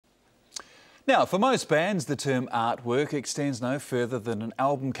Now, for most bands, the term artwork extends no further than an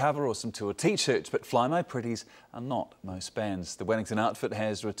album cover or some tour t-shirts, but Fly My Pretties are not most bands. The Wellington outfit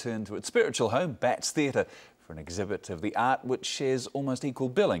has returned to its spiritual home, Bats Theatre, for an exhibit of the art which shares almost equal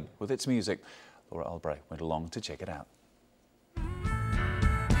billing with its music. Laura Albright went along to check it out.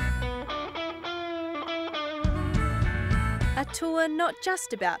 A tour not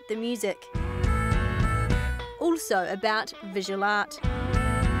just about the music, also about visual art.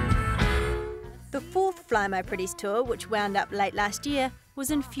 The fourth Fly My Pretties tour, which wound up late last year, was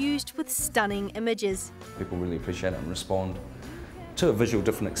infused with stunning images. People really appreciate it and respond to a visual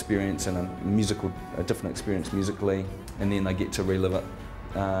different experience and a different experience musically, and then they get to relive it,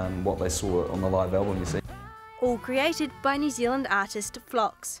 what they saw on the live album, you see. All created by New Zealand artist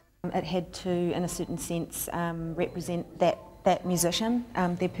Flox. It had to, in a certain sense, represent that musician,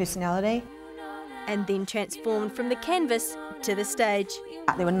 their personality. And then transformed from the canvas to the stage.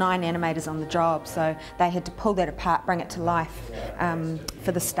 There were 9 animators on the job, so they had to pull that apart, bring it to life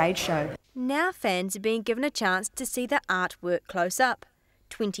for the stage show. Now fans are being given a chance to see the artwork close up.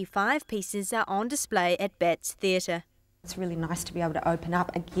 25 pieces are on display at Bats Theatre. It's really nice to be able to open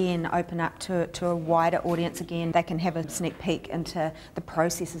up to a wider audience again. They can have a sneak peek into the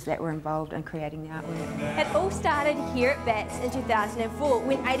processes that were involved in creating the artwork. It all started here at Bats in 2004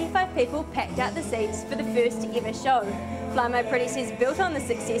 when 85 people packed out the seats for the first ever show. Fly My Pretties has built on the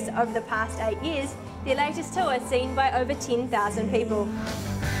success over the past 8 years, their latest tour seen by over 10,000 people.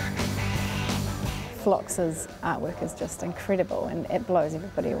 Flox's artwork is just incredible and it blows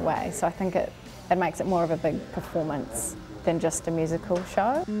everybody away, so I think it makes it more of a big performance than just a musical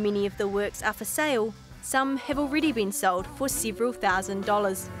show. Many of the works are for sale. Some have already been sold for several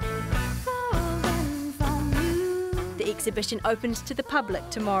 $1,000s. The exhibition opens to the public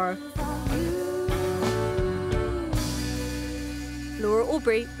tomorrow. Laura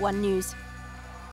Albright, One News.